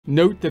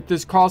Note that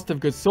this cost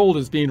of goods sold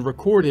is being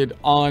recorded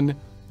on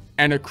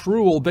an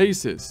accrual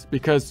basis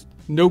because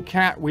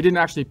we didn't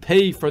actually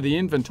pay for the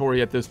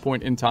inventory at this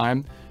point in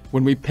time.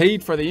 When we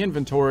paid for the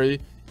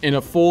inventory in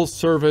a full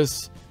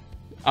service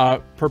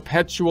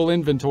perpetual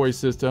inventory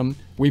system,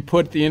 we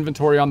put the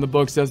inventory on the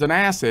books as an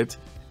asset,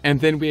 and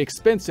then we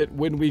expense it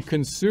when we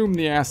consume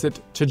the asset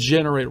to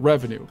generate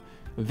revenue.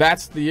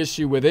 That's the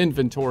issue with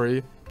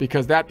inventory,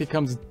 because that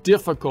becomes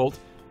difficult,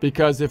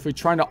 because if we're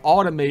trying to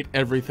automate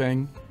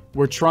everything,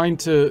 we're trying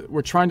to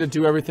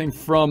do everything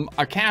from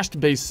a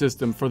cash-based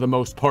system for the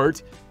most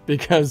part,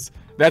 because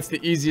that's the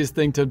easiest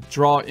thing to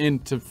draw in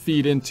to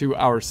feed into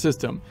our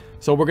system.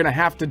 So we're going to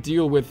have to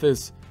deal with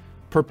this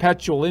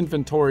perpetual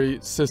inventory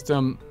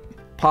system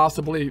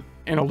possibly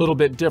in a little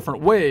bit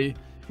different way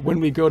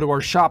when we go to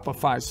our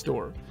Shopify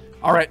store.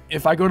 All right,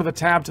 if I go to the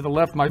tab to the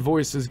left, my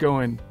voice is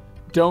going,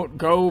 don't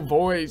go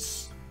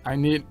voice. I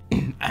need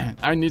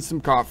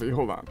some coffee.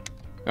 Hold on.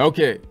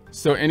 Okay,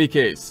 so any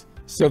case,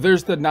 so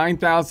there's the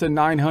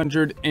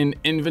 9,900 in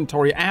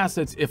inventory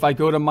assets. If I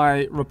go to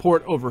my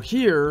report over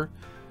here,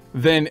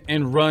 then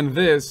and run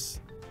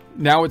this,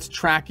 now it's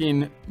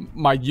tracking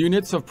my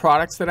units of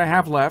products that I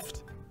have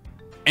left,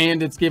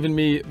 and it's giving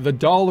me the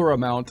dollar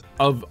amount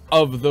of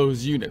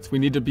those units. We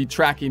need to be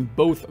tracking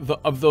both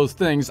of those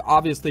things.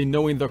 Obviously,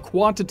 knowing the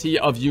quantity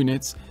of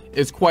units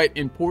is quite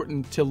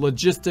important to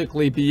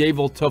logistically be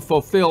able to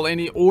fulfill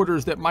any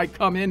orders that might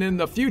come in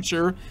the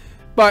future.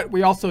 But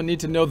we also need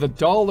to know the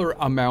dollar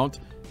amount,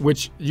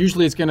 which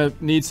usually is going to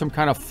need some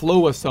kind of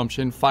flow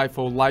assumption,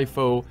 FIFO,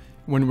 LIFO,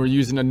 when we're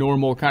using a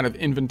normal kind of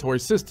inventory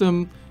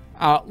system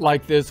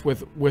like this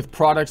with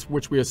products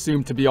which we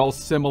assume to be all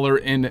similar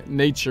in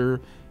nature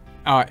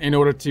in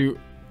order to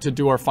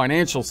do our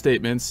financial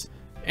statements.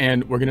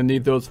 And we're going to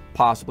need those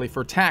possibly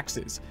for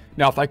taxes.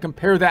 Now, if I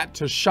compare that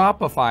to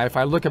Shopify, if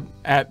I look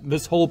at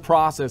this whole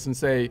process and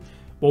say,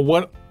 well,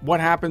 what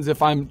happens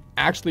if I'm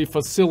actually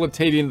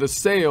facilitating the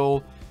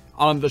sale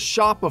on the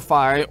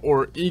Shopify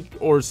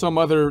or some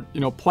other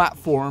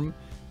platform,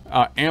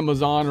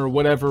 Amazon or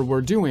whatever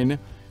we're doing,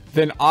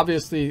 then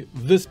obviously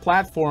this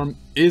platform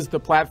is the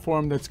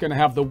platform that's going to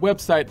have the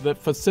website that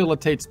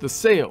facilitates the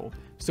sale.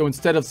 So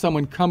instead of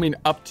someone coming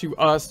up to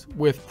us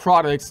with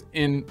products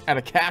at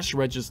a cash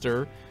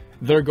register,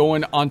 they're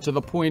going onto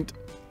the point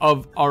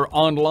of our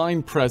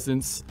online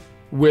presence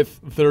with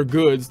their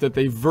goods that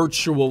they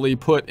virtually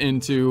put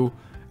into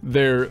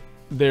their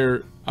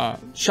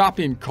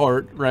shopping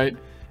cart, right?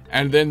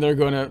 And then they're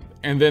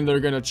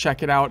gonna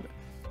check it out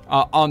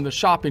on the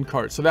shopping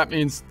cart. So that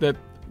means that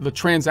the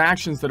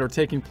transactions that are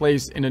taking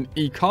place in an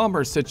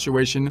e-commerce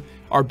situation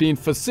are being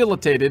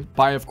facilitated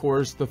by, of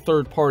course, the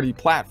third-party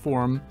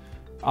platform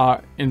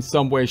in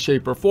some way,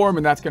 shape, or form,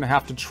 and that's going to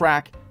have to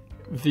track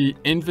the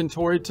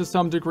inventory to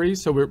some degree.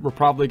 So we're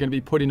probably going to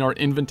be putting our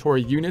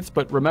inventory units,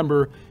 but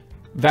remember,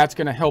 that's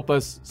going to help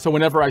us. So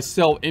whenever I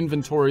sell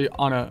inventory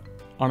on a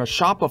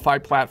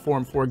Shopify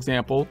platform, for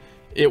example,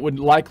 it would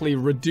likely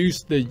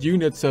reduce the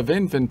units of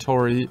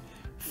inventory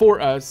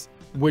for us,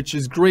 which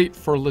is great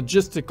for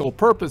logistical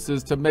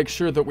purposes to make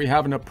sure that we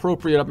have an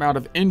appropriate amount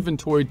of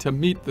inventory to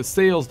meet the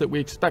sales that we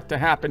expect to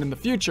happen in the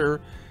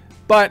future.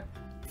 But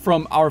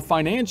from our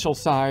financial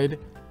side,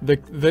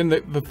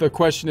 the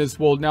question is,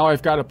 well, now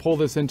I've got to pull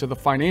this into the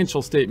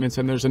financial statements,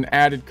 and there's an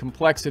added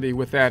complexity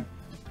with that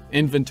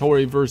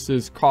inventory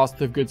versus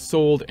cost of goods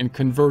sold and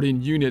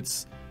converting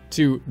units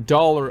to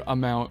dollar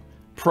amount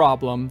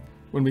problem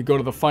when we go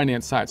to the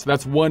finance side. So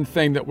that's one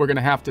thing that we're going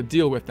to have to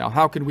deal with. Now,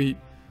 how can we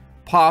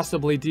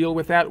possibly deal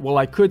with that? Well,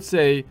 I could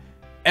say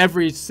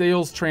every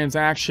sales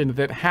transaction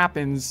that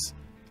happens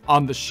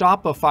on the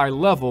Shopify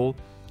level,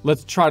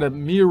 let's try to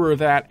mirror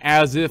that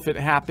as if it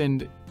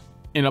happened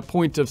in a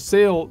point of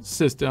sale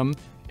system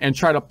and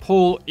try to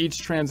pull each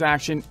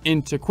transaction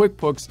into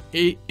QuickBooks,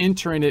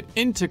 entering it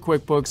into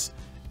QuickBooks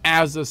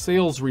as a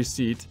sales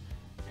receipt,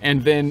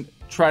 and then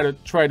try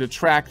to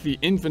track the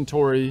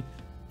inventory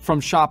from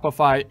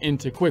Shopify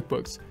into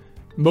QuickBooks.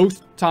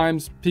 Most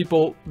times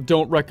people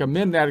don't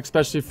recommend that,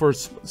 especially for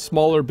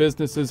smaller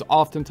businesses,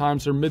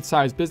 oftentimes or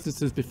mid-sized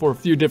businesses, for a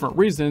few different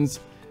reasons.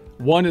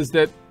 One is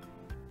that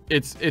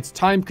it's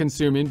time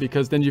consuming,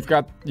 because then you've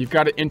got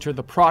to enter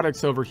the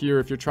products over here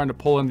if you're trying to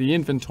pull in the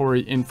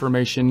inventory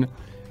information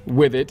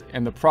with it,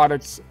 and the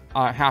products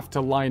have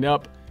to line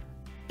up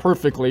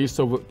perfectly.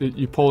 So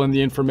you pull in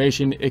the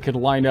information, it could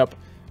line up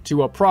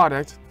to a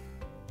product.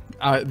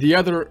 The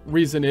other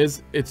reason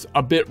is it's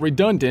a bit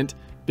redundant,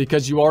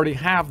 because you already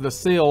have the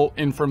sale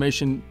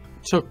information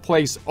took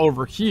place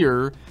over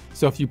here.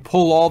 So if you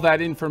pull all that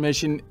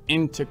information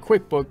into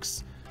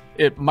QuickBooks,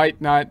 it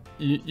might not,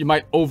 you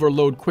might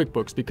overload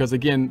QuickBooks, because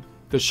again,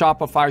 the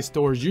Shopify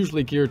store is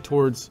usually geared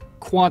towards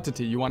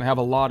quantity. You want to have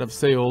a lot of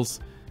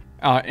sales.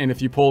 And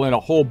if you pull in a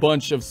whole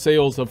bunch of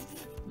sales of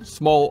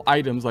small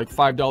items, like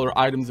 $5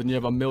 items, and you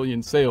have 1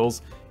 million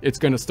sales, it's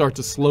going to start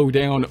to slow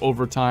down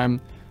over time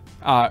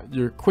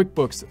your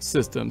QuickBooks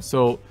system.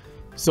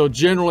 So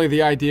generally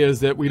the idea is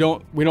that we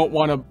don't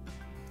want to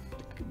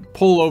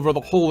pull over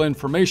the whole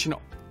information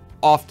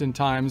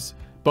oftentimes,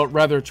 but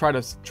rather try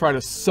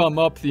to sum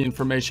up the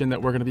information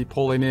that we're going to be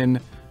pulling in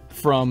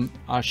from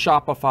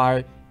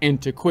Shopify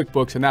into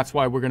QuickBooks. And that's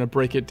why we're going to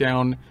break it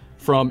down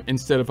from,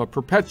 instead of a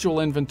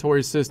perpetual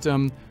inventory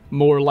system,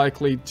 more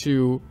likely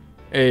to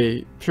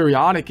a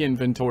periodic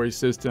inventory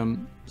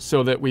system,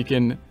 so that we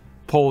can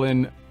pull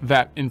in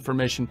that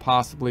information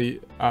possibly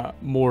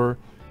more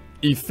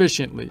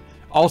efficiently.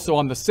 Also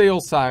on the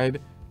sales side,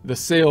 the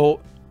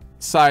sale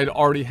side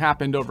already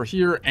happened over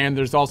here, and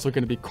there's also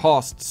going to be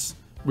costs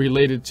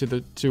related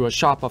to a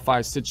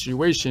Shopify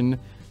situation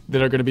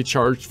that are going to be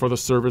charged for the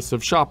service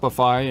of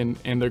Shopify,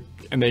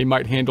 and they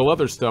might handle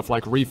other stuff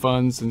like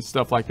refunds and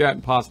stuff like that,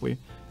 and possibly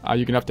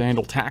you're gonna have to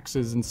handle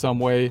taxes in some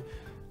way.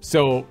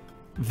 So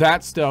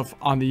that stuff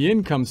on the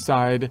income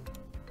side,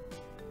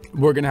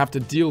 we're gonna have to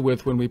deal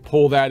with when we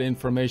pull that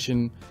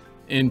information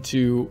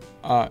into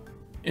our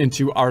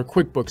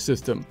QuickBooks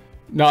system.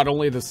 Not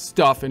only the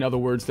stuff, in other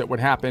words, that would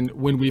happen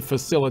when we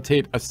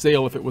facilitate a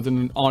sale if it was in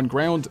an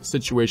on-ground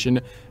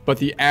situation, but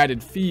the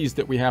added fees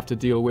that we have to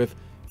deal with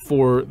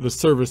for the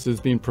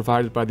services being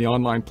provided by the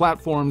online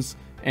platforms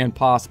and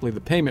possibly the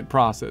payment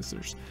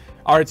processors.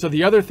 All right, so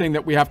the other thing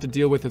that we have to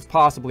deal with is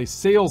possibly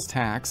sales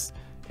tax,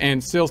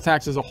 and sales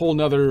tax is a whole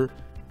nother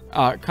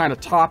kind of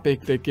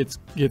topic that gets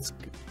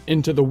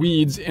into the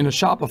weeds in a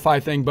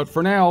Shopify thing. But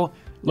for now,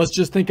 let's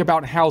just think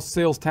about how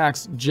sales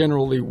tax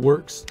generally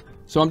works.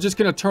 So I'm just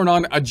going to turn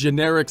on a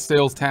generic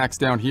sales tax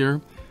down here.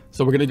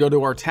 So we're going to go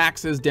to our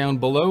taxes down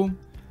below,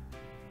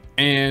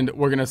 and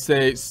we're going to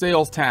say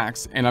sales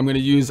tax, and I'm going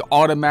to use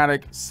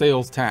automatic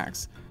sales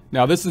tax.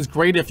 Now this is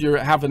great if you're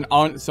having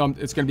on, so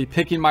it's going to be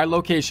picking my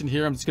location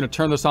here. I'm just going to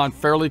turn this on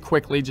fairly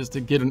quickly just to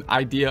get an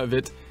idea of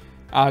it.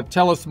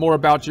 Tell us more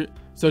about you.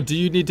 So do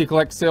you need to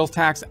collect sales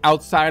tax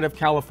outside of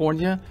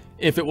California?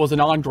 If it was an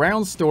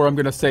on-ground store, I'm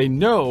going to say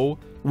no,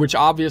 which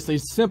obviously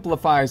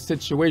simplifies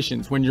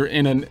situations. When you're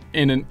in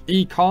an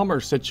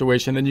e-commerce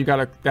situation,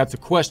 then that's a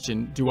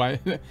question.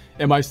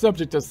 Am I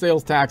subject to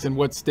sales tax in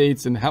what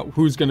states, and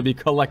who's going to be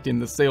collecting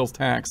the sales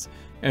tax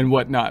and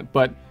whatnot?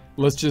 But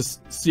let's just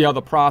see how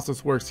the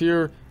process works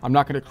here. I'm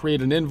not going to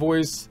create an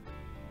invoice,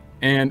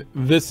 and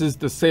this is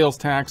the sales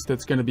tax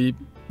that's going to be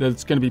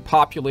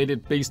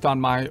populated based on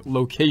my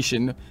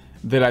location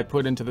that I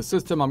put into the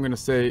system. I'm going to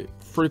say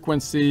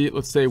frequency.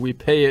 Let's say we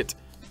pay it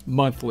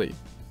monthly.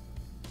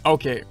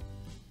 Okay,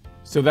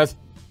 so that's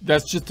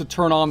just to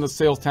turn on the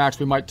sales tax.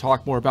 We might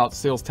talk more about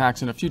sales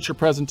tax in a future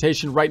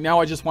presentation. Right now,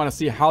 I just want to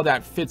see how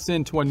that fits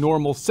into a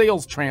normal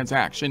sales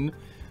transaction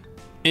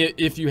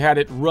if you had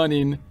it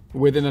running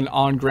within an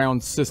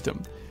on-ground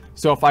system.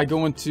 So if I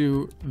go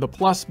into the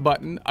plus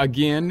button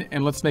again,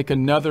 and let's make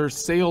another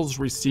sales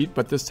receipt,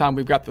 but this time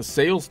we've got the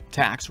sales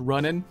tax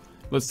running.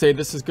 Let's say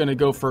this is going to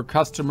go for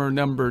customer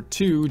number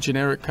 2,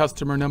 generic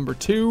customer number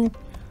 2,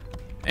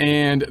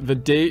 and the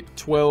date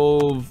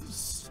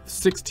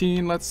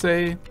 12/16, let's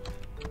say.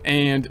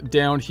 And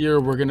down here,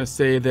 we're going to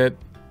say that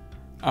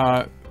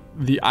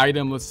the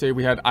item, let's say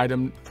we had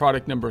item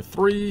product number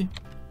 3,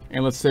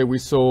 and let's say we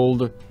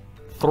sold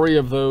 3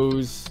 of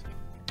those,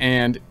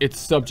 and it's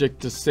subject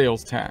to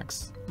sales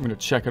tax. I'm going to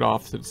check it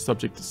off that it's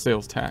subject to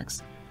sales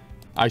tax.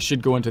 I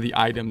should go into the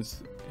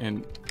items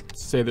and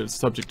say that it's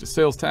subject to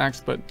sales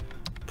tax, but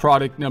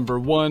product number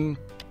 1,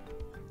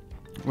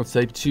 let's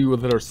say 2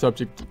 that are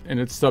subject, and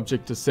it's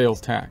subject to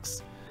sales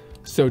tax.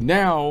 So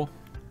now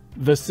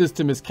the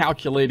system is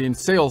calculating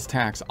sales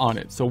tax on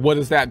it. So what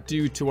does that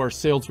do to our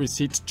sales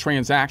receipts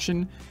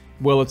transaction?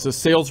 Well, it's a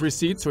sales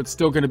receipt, so it's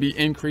still going to be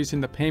increasing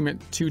the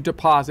payment to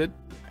deposit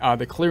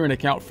the clearing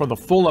account for the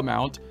full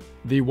amount,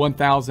 the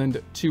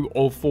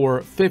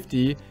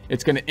 $1,204.50.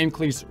 It's going to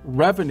increase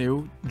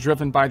revenue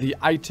driven by the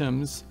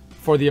items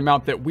for the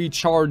amount that we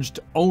charged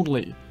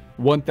only,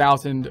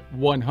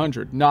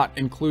 $1,100, not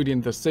including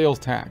the sales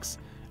tax.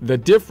 The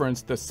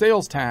difference, the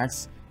sales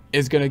tax,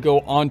 is going to go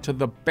onto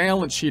the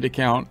balance sheet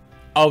account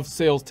of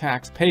sales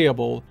tax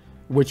payable,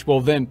 which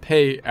will then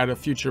pay at a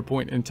future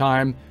point in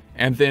time.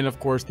 And then of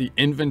course the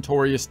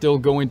inventory is still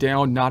going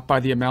down, not by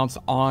the amounts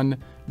on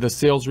the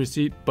sales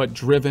receipt, but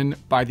driven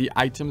by the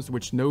items,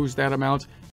 which knows that amount.